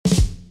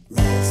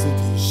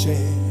share,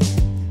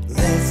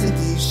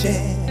 recipe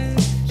share.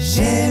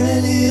 Share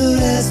a little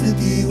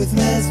recipe with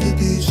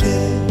Recipe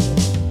Share.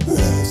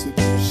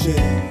 Recipe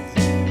Share,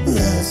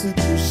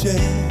 Recipe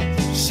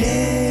Share.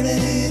 Share a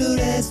little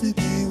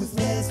recipe with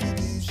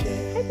Recipe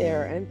Share. Hi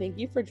there, and thank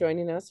you for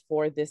joining us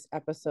for this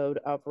episode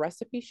of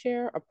Recipe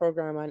Share, a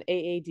program on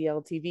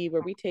AADL TV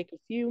where we take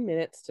a few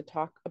minutes to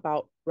talk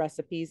about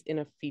recipes in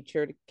a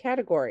featured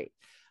category.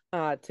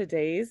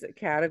 Today's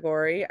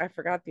category, I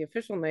forgot the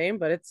official name,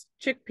 but it's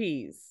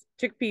chickpeas.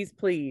 Chickpeas,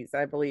 please,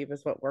 I believe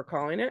is what we're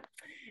calling it.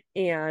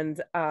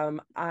 And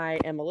I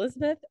am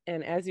Elizabeth,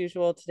 and as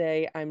usual,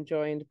 today I'm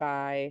joined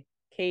by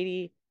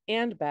Katie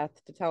and Beth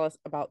to tell us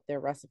about their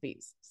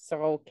recipes.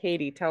 So,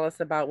 Katie, tell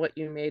us about what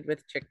you made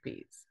with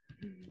chickpeas.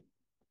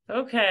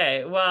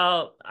 Okay,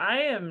 well, I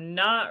am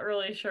not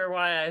really sure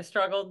why I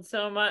struggled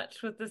so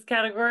much with this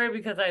category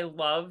because I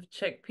love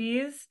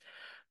chickpeas,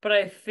 but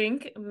I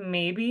think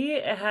maybe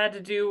it had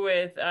to do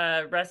with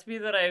a recipe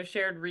that I've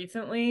shared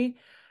recently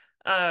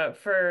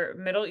for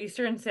Middle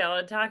Eastern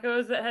salad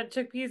tacos that had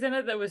chickpeas in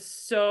it that was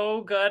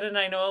so good. And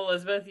I know,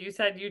 Elizabeth, you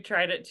said you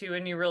tried it too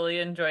and you really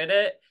enjoyed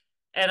it.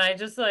 And I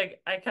just I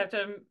kept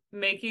on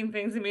making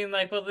things and being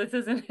like, well, this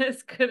isn't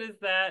as good as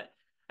that.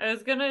 I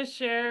was gonna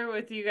share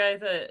with you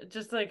guys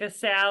just like a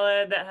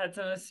salad that had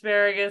some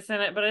asparagus in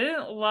it, but I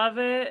didn't love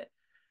it.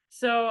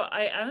 So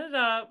I ended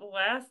up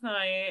last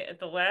night at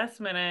the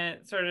last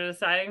minute sort of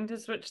deciding to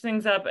switch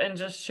things up and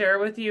just share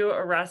with you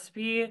a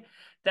recipe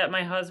that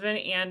my husband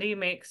Andy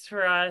makes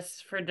for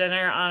us for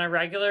dinner on a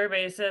regular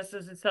basis.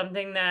 This is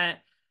something that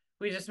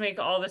we just make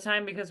all the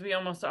time because we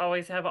almost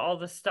always have all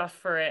the stuff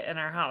for it in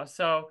our house.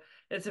 So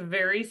it's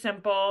very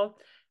simple.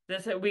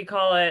 This we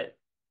call it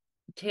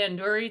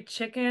tandoori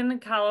chicken,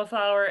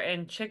 cauliflower,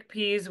 and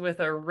chickpeas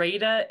with a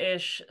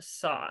raita-ish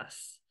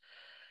sauce.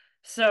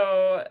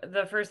 So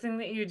the first thing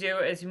that you do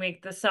is you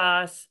make the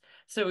sauce.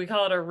 So we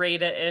call it a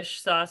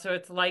Raita-ish sauce. So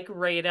it's like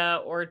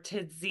Raita or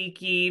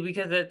tzatziki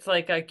because it's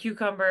like a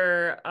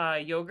cucumber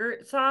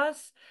yogurt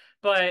sauce,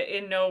 but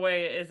in no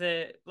way is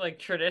it like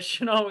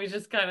traditional. We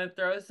just kind of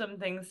throw some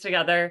things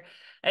together.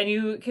 And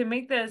you can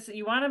make this,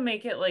 you want to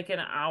make it like an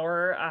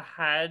hour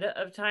ahead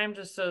of time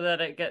just so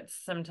that it gets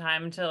some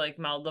time to like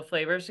meld the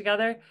flavors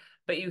together.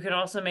 But you can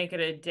also make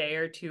it a day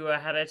or two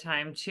ahead of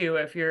time too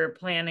if you're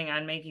planning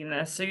on making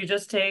this. So you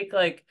just take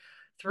like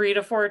 3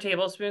 to 4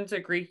 tablespoons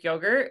of Greek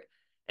yogurt.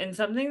 And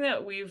something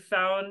that we've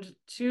found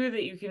too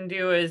that you can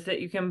do is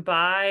that you can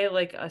buy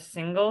like a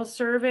single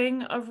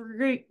serving of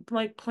Greek,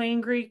 like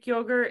plain Greek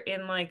yogurt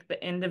in like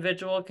the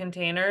individual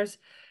containers.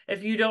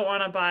 If you don't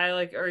want to buy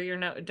like, or you're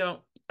not,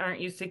 don't,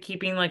 aren't used to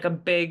keeping like a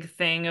big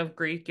thing of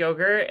Greek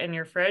yogurt in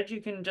your fridge,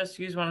 you can just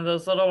use one of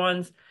those little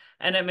ones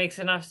and it makes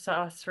enough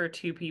sauce for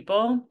 2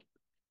 people.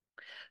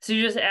 So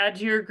you just add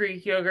to your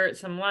Greek yogurt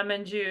some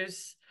lemon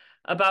juice,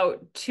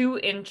 about 2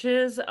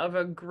 inches of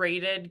a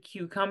grated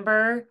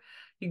cucumber.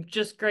 You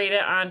just grate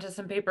it onto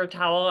some paper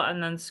towel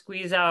and then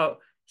squeeze out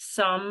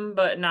some,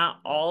 but not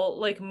all,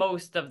 like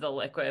most of the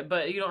liquid.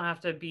 But you don't have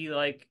to be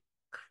like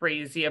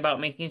crazy about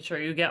making sure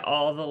you get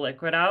all the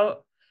liquid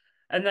out.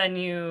 And then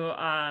you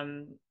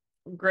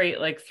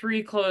grate like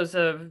 3 cloves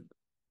of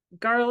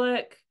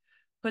garlic,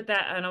 put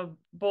that in a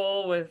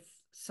bowl with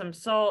some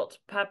salt,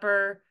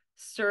 pepper,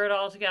 stir it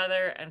all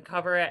together and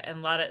cover it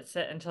and let it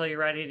sit until you're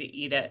ready to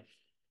eat it.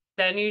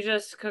 Then you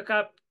just cook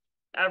up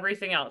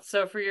everything else.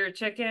 So for your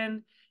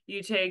chicken,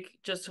 you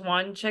take just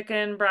one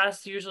chicken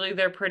breast. Usually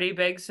they're pretty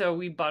big, so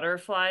we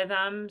butterfly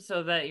them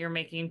so that you're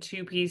making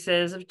 2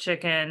 pieces of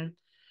chicken.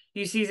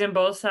 You season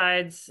both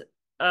sides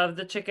of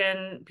the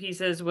chicken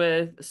pieces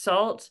with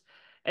salt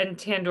and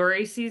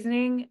tandoori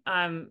seasoning.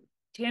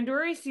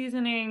 Tandoori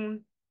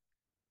seasoning,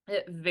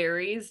 it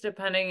varies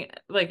depending,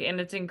 like in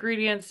its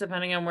ingredients,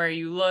 depending on where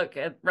you look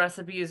at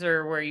recipes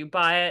or where you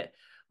buy it.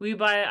 We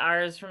buy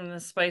ours from the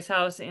Spice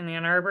House in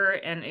Ann Arbor,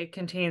 and it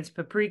contains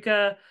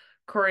paprika,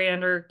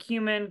 coriander,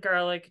 cumin,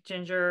 garlic,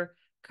 ginger,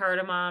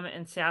 cardamom,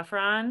 and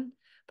saffron.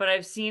 But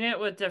I've seen it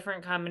with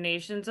different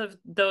combinations of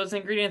those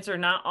ingredients, or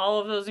not all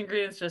of those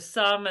ingredients, just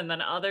some, and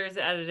then others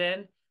added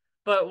in.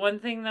 But one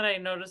thing that I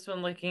noticed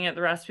when looking at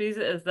the recipes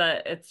is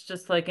that it's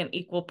just like an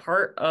equal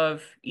part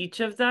of each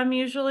of them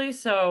usually.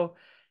 So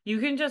you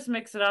can just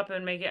mix it up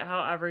and make it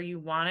however you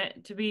want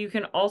it to be. You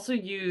can also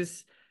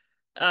use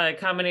a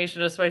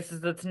combination of spices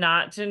that's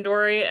not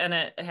tandoori, and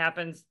it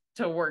happens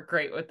to work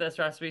great with this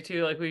recipe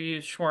too. Like we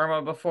used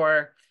shawarma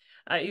before.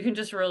 You can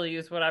just really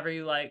use whatever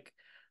you like.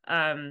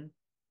 Um,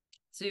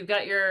 so you've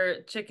got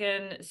your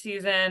chicken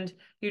seasoned.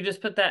 You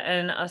just put that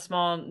in a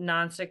small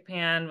nonstick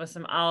pan with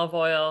some olive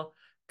oil.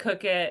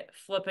 Cook it,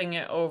 flipping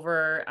it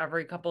over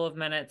every couple of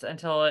minutes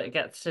until it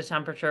gets to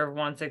temperature of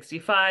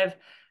 165.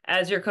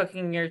 As you're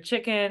cooking your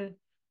chicken,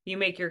 you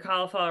make your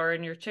cauliflower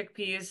and your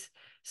chickpeas.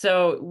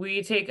 So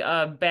we take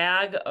a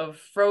bag of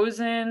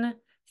frozen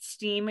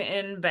steam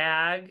in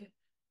bag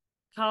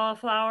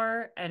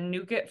cauliflower and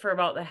nuke it for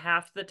about the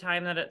half the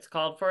time that it's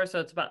called for. So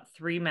it's about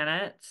 3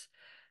 minutes.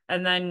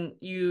 And then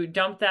you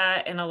dump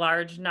that in a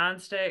large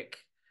nonstick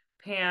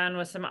pan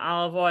with some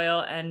olive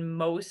oil and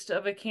most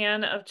of a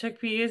can of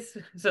chickpeas.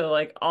 So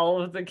like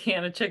all of the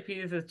can of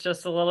chickpeas is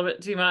just a little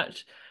bit too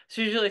much.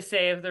 So usually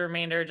save the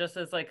remainder just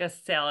as like a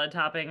salad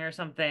topping or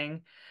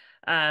something.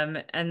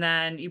 And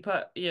then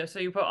so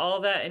you put all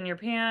of that in your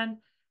pan,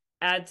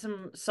 add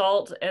some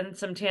salt and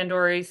some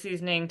tandoori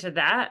seasoning to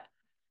that.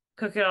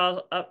 Cook it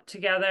all up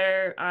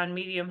together on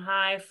medium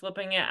high,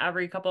 flipping it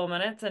every couple of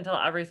minutes until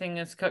everything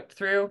is cooked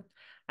through.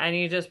 And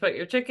you just put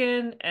your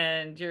chicken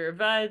and your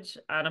veg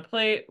on a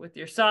plate with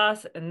your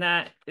sauce, and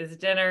that is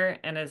dinner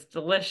and it's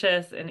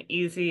delicious and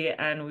easy,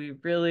 and we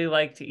really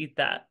like to eat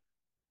that.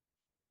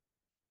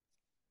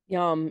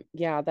 Yum.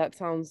 Yeah, that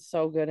sounds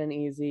so good and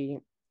easy.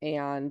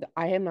 And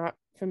I am not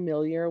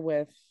familiar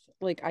with,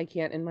 like, I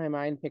can't in my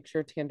mind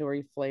picture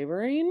tandoori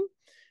flavoring,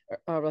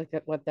 like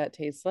what that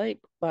tastes like,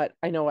 but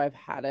I know I've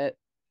had it,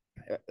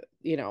 uh,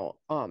 you know,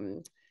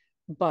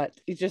 but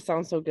it just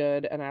sounds so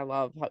good and I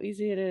love how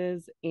easy it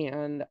is.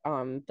 And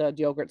the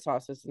yogurt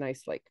sauce is a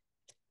nice, like,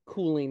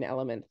 cooling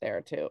element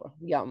there too.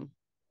 Yum.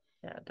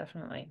 Yeah,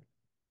 definitely.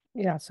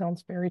 Yeah,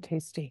 sounds very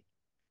tasty.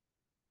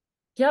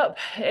 Yep,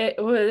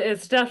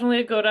 it's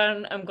definitely a go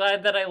down. I'm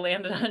glad that I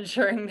landed on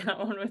sharing that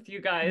one with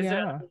you guys.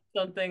 Yeah.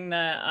 Something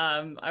that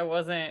I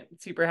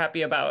wasn't super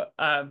happy about.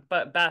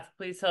 But Beth,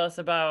 please tell us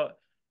about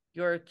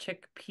your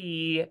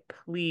chickpea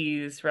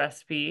please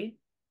recipe.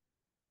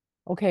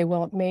 Okay,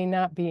 well, it may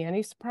not be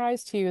any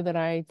surprise to you that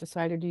I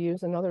decided to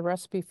use another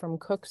recipe from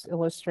Cooks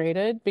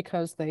Illustrated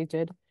because they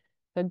did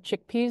the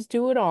chickpeas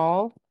do it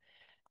all,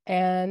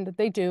 and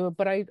they do,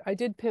 but I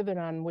did pivot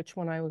on which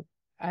one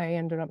I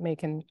ended up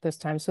making this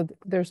time. So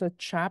there's a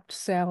chopped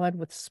salad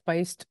with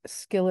spiced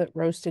skillet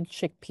roasted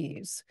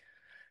chickpeas.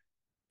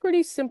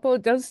 Pretty simple.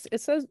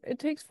 It says it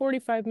takes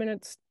 45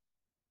 minutes.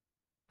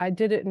 I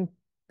did it in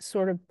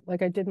sort of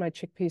like I did my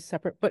chickpeas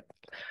separate, but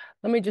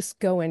let me just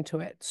go into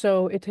it.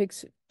 So it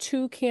takes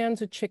 2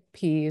 cans of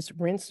chickpeas,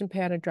 rinsed and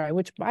patted dry,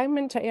 which I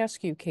meant to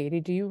ask you, Katie,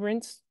 did you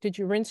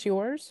rinse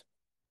yours?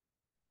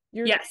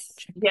 Your Yes.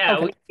 chick, Yeah,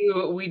 okay,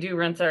 we do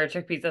rinse our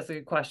chickpeas. That's a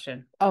good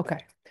question. okay.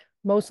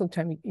 Most of the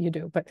time you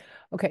do, but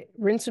okay,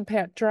 rinse and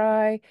pat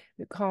dry.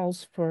 It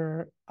calls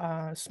for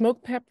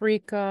smoked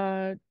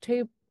paprika,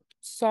 table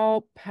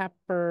salt,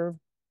 pepper,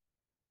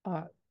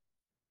 uh,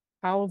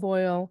 olive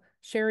oil,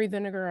 sherry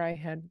vinegar. I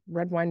had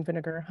red wine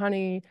vinegar,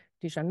 honey,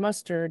 Dijon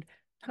mustard,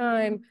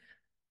 thyme,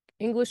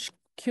 English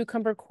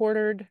cucumber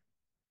quartered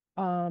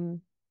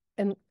and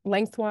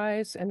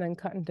lengthwise and then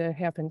cut into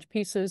half-inch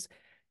pieces,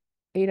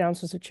 8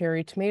 ounces of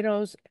cherry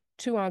tomatoes,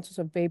 2 ounces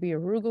of baby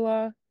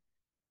arugula,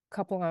 a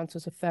couple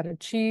ounces of feta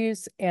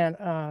cheese, and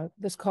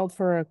this called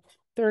for a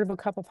third of a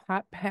cup of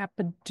hot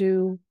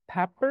pappardue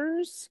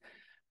peppers.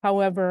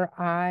 However,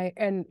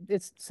 and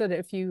it said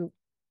if you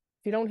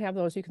don't have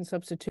those, you can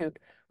substitute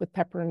with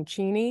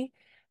pepperoncini.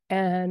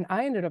 And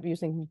I ended up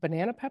using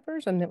banana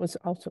peppers, and it was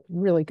also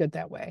really good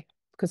that way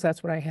because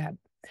that's what I had.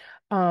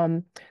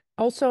 Um,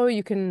 Also,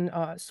 you can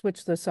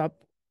switch this up,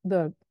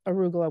 the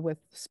arugula with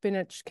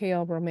spinach,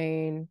 kale,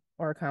 romaine,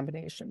 or a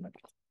combination. But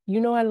you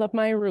know I love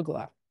my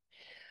arugula.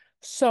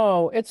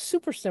 So it's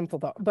super simple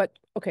though. But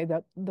okay,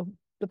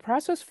 the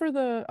process for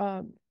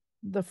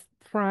the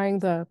frying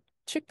the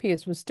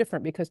chickpeas was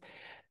different because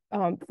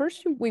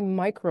first we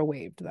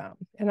microwaved them,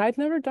 and I'd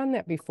never done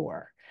that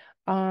before.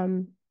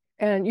 Um,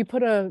 and you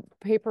put a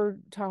paper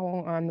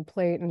towel on the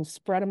plate and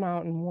spread them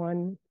out in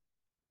one,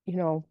 you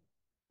know,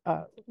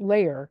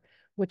 layer,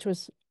 which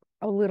was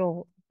a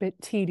little bit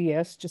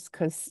tedious just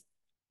because,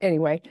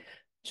 anyway,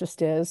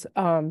 just is.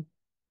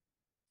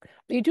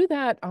 You do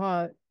that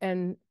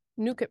and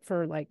nuke it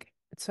for like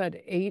it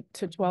said 8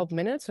 to 12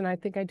 minutes, and I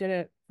think I did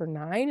it for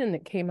 9, and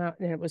it came out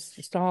and it was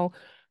just all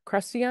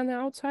crusty on the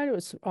outside. It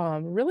was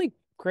really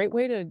great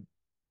way to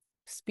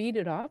speed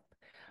it up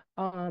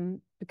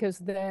because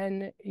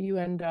then you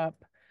end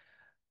up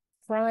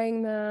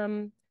frying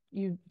them.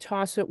 You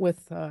toss it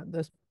with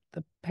the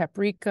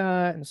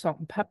paprika and salt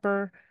and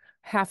pepper,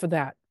 half of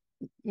that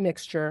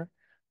mixture.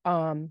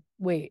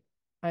 Wait,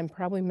 I'm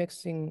probably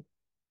mixing.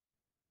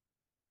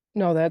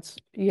 No,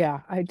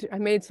 yeah, I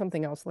made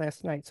something else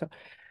last night, so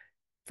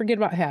forget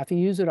about half. You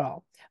use it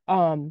all.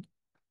 Um,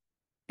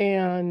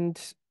 and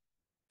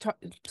to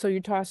so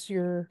you toss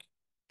your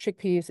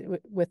chickpeas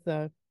with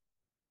the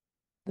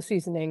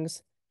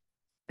seasonings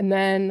and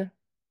then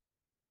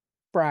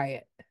fry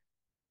it.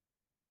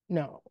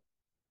 No,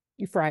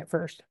 you fry it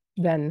first,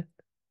 then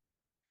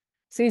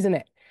season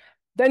it.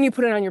 Then you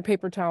put it on your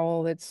paper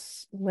towel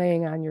that's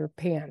laying on your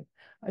pan.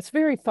 It's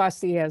very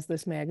fussy as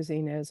this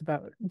magazine is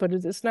about, but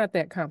it's not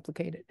that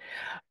complicated.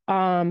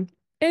 Um,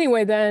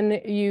 anyway,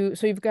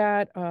 so you've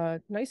got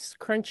nice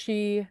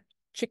crunchy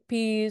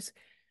chickpeas.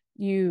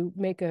 You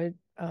make a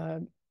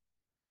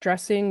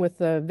dressing with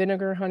the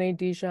vinegar, honey,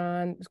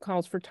 Dijon. It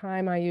calls for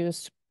thyme. I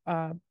used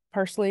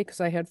parsley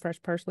because I had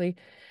fresh parsley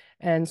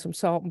and some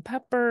salt and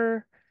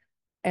pepper.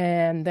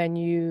 And then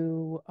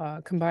you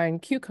combine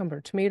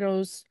cucumber,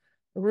 tomatoes,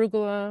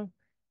 arugula,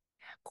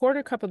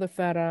 quarter cup of the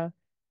feta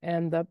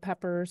and the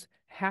peppers,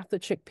 half the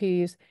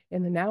chickpeas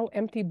in the now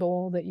empty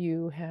bowl that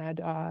you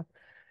had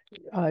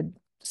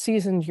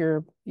seasoned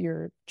your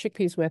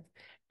chickpeas with,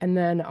 and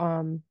then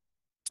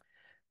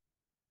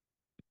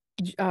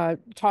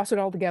toss it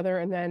all together.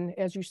 And then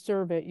as you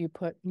serve it, you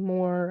put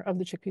more of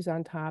the chickpeas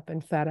on top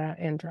and feta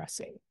and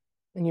dressing.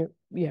 And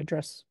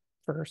dress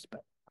first.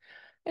 But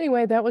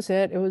anyway, that was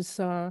it. It was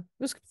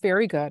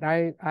very good.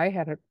 I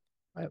had it.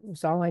 It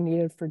was all I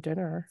needed for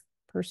dinner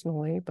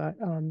personally, but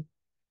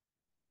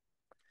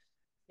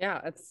Yeah,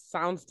 it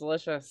sounds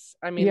delicious.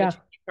 I mean, the yeah,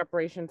 chicken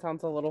preparation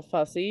sounds a little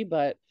fussy,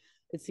 but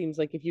it seems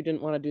like if you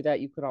didn't want to do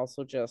that, you could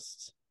also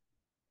just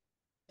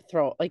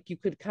throw, like, you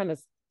could kind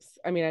of,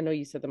 I mean, I know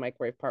you said the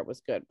microwave part was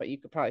good, but you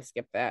could probably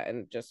skip that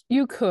and just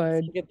you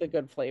could. get the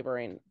good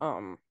flavoring. But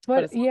it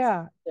But sounds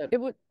yeah,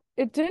 good.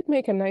 it did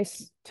make a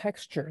nice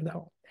texture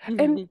though. And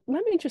Mhm.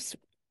 let me just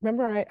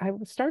remember I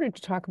started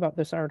to talk about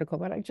this article,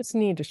 but I just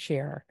need to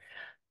share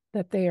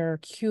that they are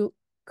cute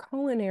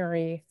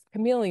culinary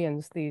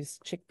chameleons, these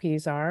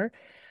chickpeas are.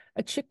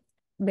 A chick,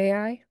 may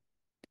I?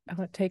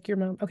 Take your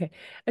mom. Okay.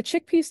 A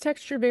chickpea's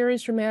texture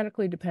varies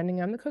dramatically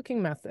depending on the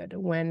cooking method.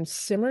 When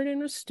simmered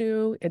in a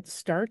stew, its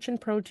starch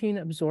and protein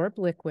absorb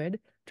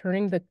liquid,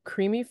 turning the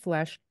creamy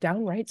flesh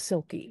downright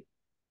silky.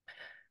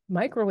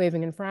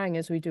 Microwaving and frying,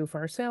 as we do for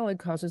our salad,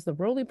 causes the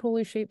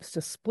roly-poly shapes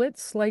to split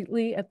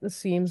slightly at the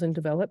seams and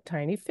develop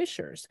tiny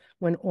fissures.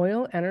 When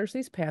oil enters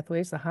these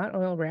pathways, the hot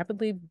oil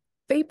rapidly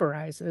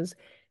vaporizes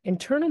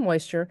internal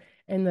moisture,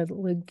 and the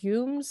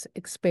legumes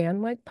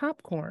expand like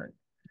popcorn,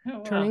 Oh,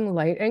 wow. turning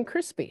light and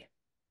crispy.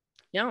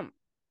 Yum.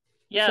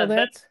 Yeah,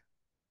 So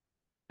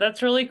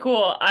that's really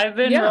cool. I've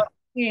been yeah,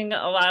 roasting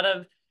a lot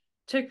of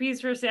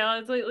chickpeas for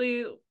salads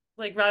lately,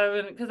 like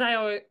rather than because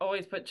I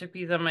always put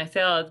chickpeas on my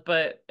salads,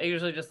 but I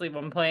usually just leave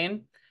them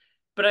plain.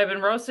 But I've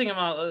been roasting them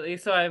out lately,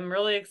 so I'm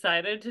really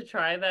excited to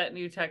try that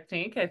new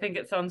technique. I think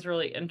it sounds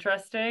really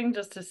interesting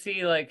just to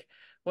see like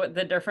what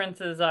the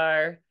differences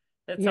are.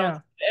 It sounds,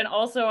 yeah, and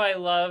also I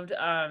loved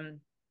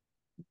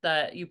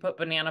that you put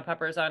banana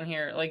peppers on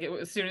here. Like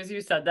as soon as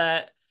you said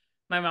that,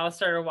 my mouth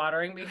started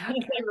watering because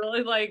I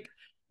really like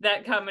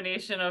that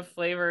combination of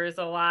flavors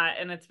a lot,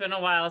 and it's been a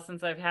while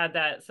since I've had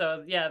that.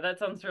 So yeah, that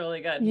sounds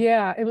really good.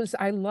 yeah.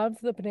 I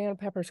loved the banana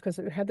peppers because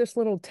it had this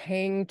little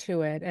tang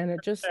to it, and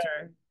it just,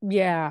 Sure.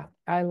 yeah,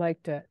 I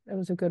liked it. It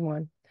was a good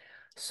one.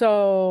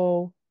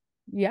 So,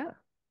 yeah,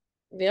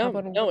 how Yeah.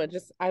 about No,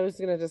 I was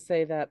gonna just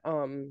say that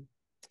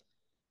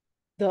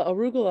the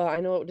arugula, I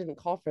know it didn't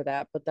call for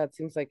that, but that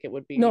seems like it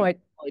would no, be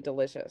really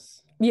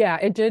delicious. yeah,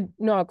 it did.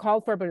 No, it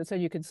called for it, but it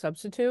said you could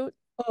substitute.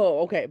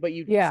 Oh, okay, but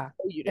Yeah,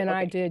 you did. and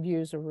I Okay. did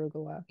use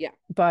arugula, Yeah.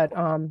 but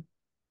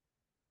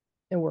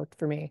it worked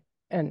for me.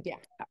 And Yeah.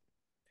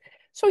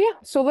 so yeah,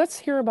 so let's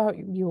hear about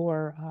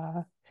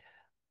your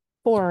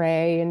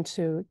foray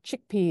into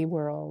chickpea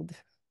world,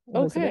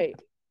 Elizabeth. Okay.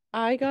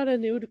 I got a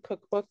new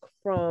cookbook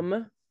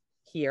from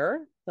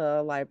here,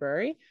 the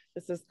library.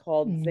 This is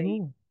called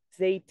Mm.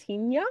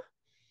 Zaytinya,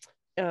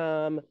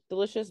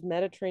 delicious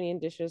Mediterranean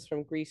dishes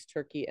from Greece,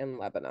 Turkey, and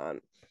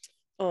Lebanon.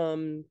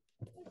 Um,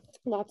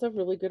 Lots of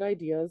really good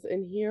ideas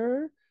in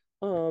here.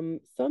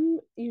 Some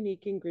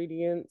unique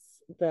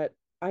ingredients that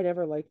I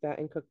never like that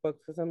in cookbooks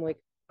because I'm like,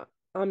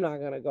 I'm not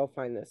gonna go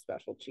find this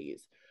special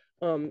cheese.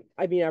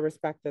 I mean, I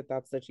respect that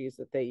that's the cheese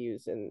that they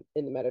use in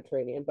the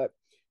Mediterranean, but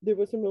there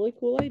was some really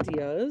cool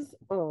ideas.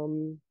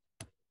 And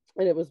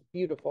it was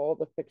beautiful.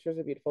 The pictures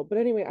are beautiful. But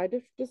anyway, I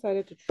just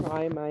decided to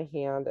try my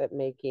hand at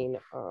making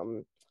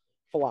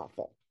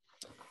falafel.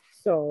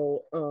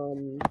 So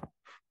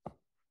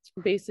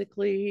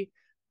basically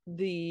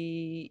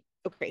the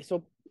okay,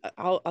 so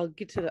I'll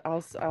get to the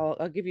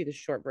I'll give you the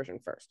short version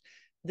first.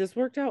 This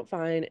worked out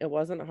fine. It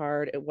wasn't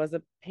hard. It was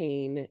a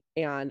pain,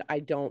 and I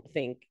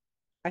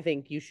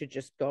think you should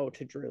just go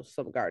to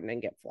Jerusalem Garden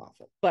and get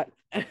falafel. But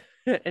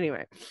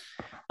anyway,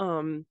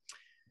 um,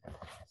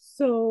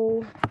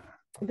 so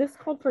this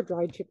called for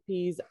dried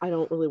chickpeas. I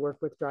don't really work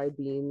with dried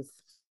beans,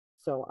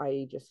 so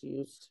I just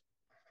used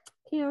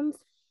cans.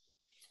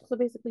 So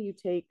basically, you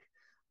take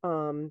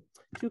 2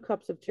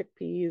 cups of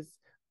chickpeas,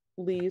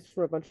 leaves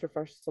from a bunch of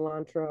fresh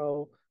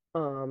cilantro,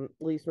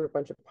 leaves from a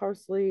bunch of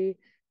parsley,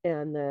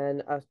 and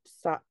then a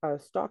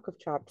stalk of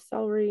chopped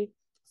celery,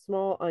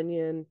 small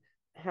onion,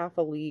 half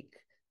a leek,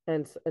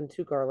 and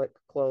 2 garlic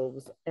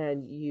cloves.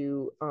 And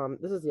you,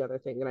 this is the other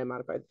thing that I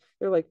modified.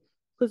 They're like,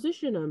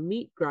 position a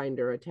meat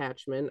grinder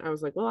attachment. I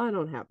was like, well, I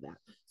don't have that.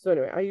 So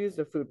anyway, I used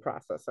a food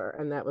processor,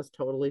 and that was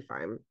totally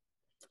fine.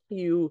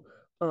 You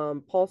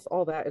pulse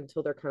all that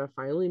until they're kind of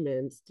finely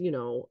minced,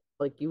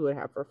 like you would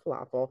have for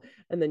falafel.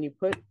 And then you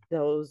put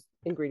those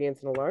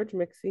ingredients in a large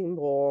mixing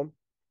bowl.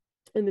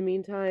 In the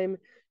meantime,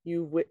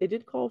 it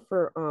did call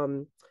for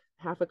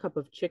half a cup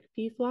of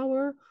chickpea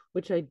flour,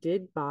 which I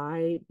did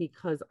buy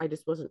because I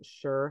just wasn't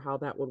sure how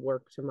that would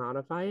work to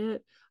modify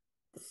it.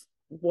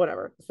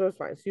 Whatever. So it's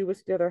fine. So you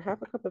whisk together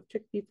half a cup of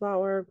chickpea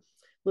flour, a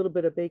little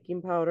bit of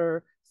baking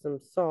powder, some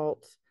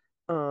salt,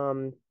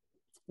 a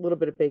little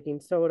bit of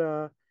baking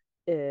soda,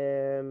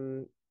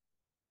 um,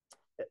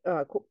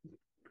 uh,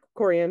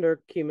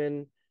 coriander,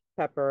 cumin,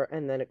 pepper,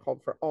 and then it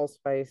called for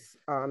allspice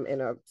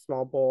in a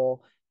small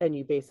bowl. And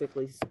you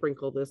basically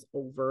sprinkle this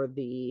over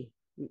the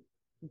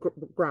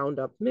ground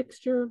up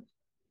mixture,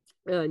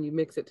 and you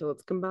mix it till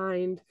it's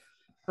combined.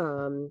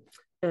 Um,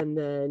 and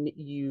then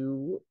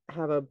you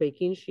have a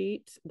baking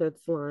sheet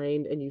that's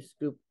lined, and you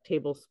scoop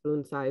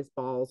tablespoon size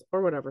balls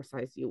or whatever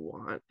size you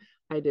want.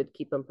 I did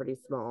keep them pretty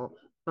small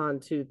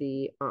onto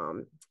the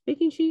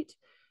baking sheet.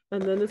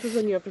 And then this is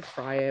when you have to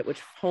fry it,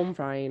 which home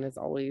frying is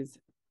always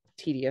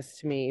tedious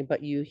to me,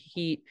 but you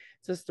heat,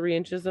 it says 3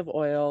 inches of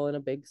oil in a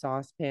big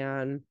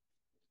saucepan.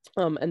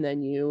 And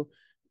then you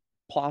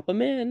plop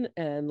them in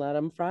and let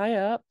them fry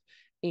up.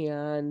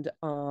 And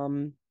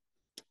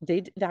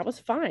that was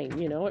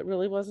fine, it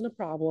really wasn't a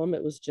problem.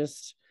 It was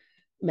just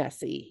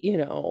messy,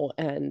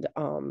 and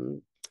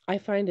I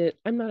find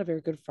I'm not a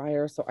very good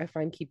fryer, so I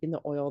find keeping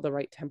the oil the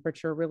right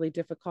temperature really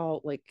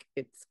difficult. Like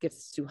it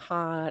gets too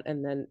hot,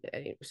 and then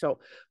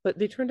but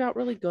they turned out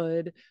really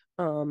good.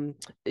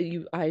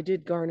 I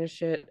did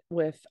garnish it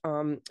with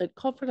it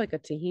called for like a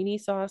tahini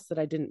sauce that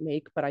I didn't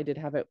make, but I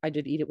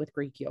did eat it with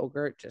Greek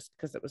yogurt just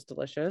because it was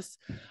delicious.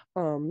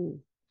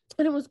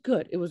 And it was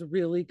good. It was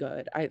really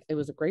good. It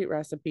was a great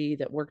recipe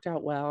that worked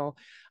out well.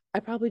 I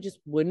probably just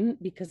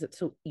wouldn't, because it's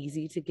so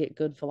easy to get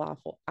good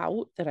falafel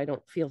out that I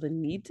don't feel the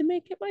need to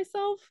make it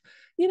myself,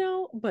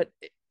 but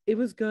it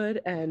was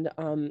good. And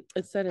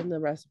it said in the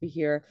recipe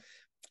here,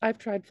 I've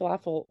tried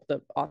falafel,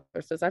 the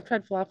author says, I've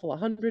tried falafel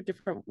 100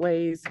 different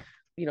ways,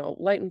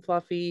 light and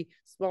fluffy,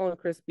 small and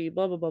crispy,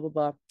 blah, blah, blah, blah,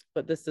 blah.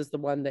 But this is the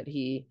one that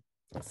he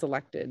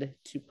selected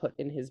to put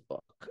in his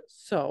book.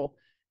 So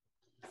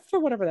for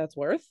whatever that's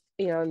worth.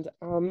 And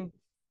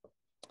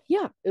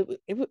yeah,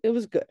 it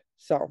was good.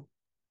 So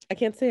I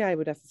can't say I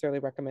would necessarily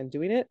recommend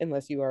doing it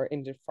unless you are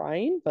into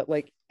frying, but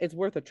like it's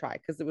worth a try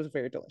because it was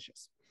very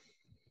delicious.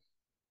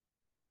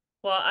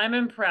 Well, I'm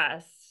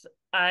impressed.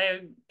 I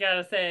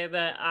gotta say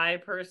that I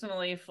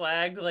personally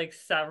flagged like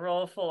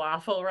several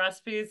falafel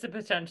recipes to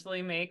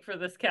potentially make for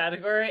this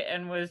category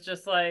and was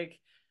just like,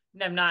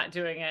 I'm not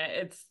doing it.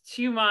 It's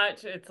too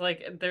much. It's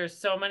like there's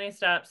so many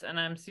steps, and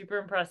I'm super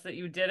impressed that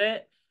you did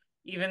it,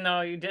 even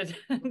though you did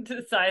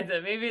decide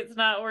that maybe it's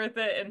not worth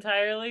it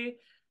entirely.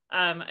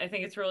 I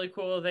think it's really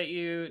cool that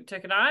you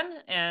took it on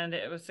and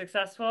it was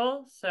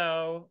successful.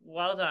 So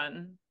well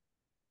done.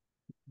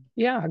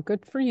 Yeah,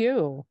 good for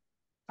you.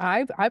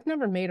 I've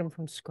never made them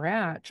from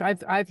scratch.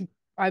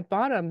 I've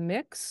bought a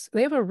mix.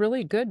 They have a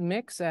really good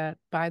mix at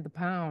by the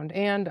pound,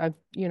 and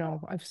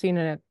I've seen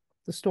it at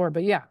the store.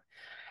 But yeah.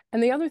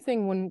 And the other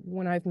thing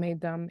when I've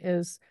made them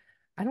is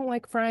I don't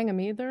like frying them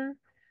either.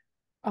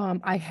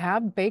 I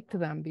have baked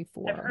them I've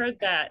before. heard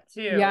that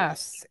too.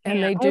 Yes,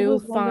 and they I do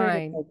was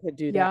wondering fine. if I could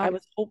do that. Yeah. I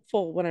was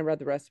hopeful when I read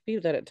the recipe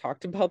that it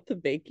talked about the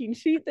baking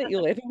sheet that you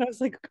laid on. I was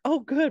like, oh,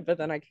 good. But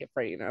then I kept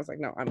praying. I was like,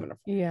 no, I'm gonna.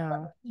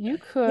 Yeah, you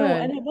No,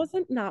 and could. it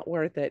wasn't not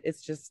worth it.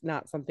 It's just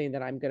not something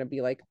that I'm gonna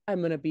be like,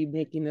 I'm gonna be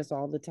making this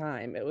all the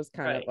time. It was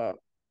kind Right. of a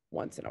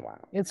once in a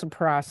while. It's a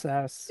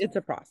process. It's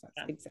a process.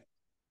 Yeah. Exactly.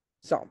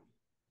 So,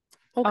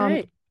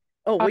 okay.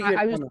 Oh, what you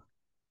had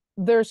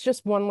there's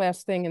just one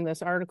last thing in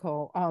this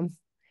article.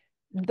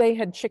 They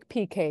had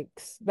chickpea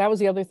cakes. That was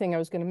the other thing I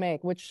was going to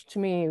make, which to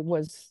me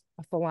was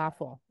a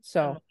falafel.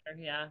 So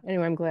yeah.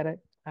 Anyway, I'm glad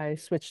I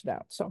switched it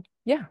out. So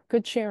yeah,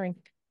 good sharing.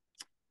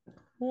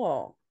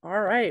 Cool.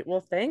 All right.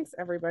 Well, thanks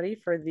everybody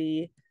for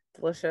the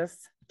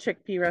delicious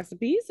chickpea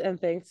recipes, and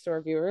thanks to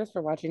our viewers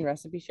for watching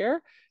Recipe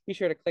Share. Be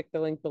sure to click the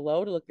link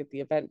below to look at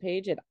the event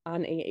page at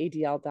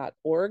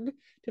onaadl.org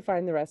to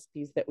find the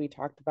recipes that we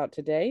talked about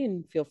today,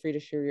 and feel free to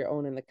share your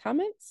own in the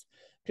comments.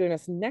 Join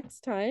us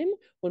next time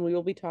when we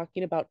will be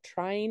talking about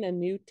trying a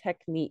new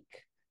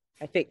technique,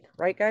 I think,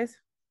 right guys?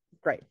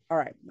 Great. All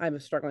right. I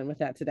was struggling with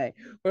that today.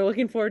 We're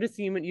looking forward to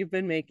seeing what you've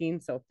been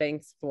making, so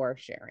thanks for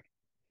sharing.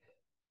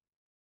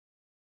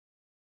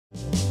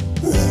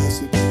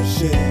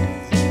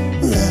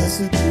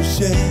 Recipe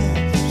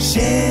share,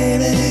 share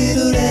a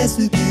little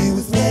recipe.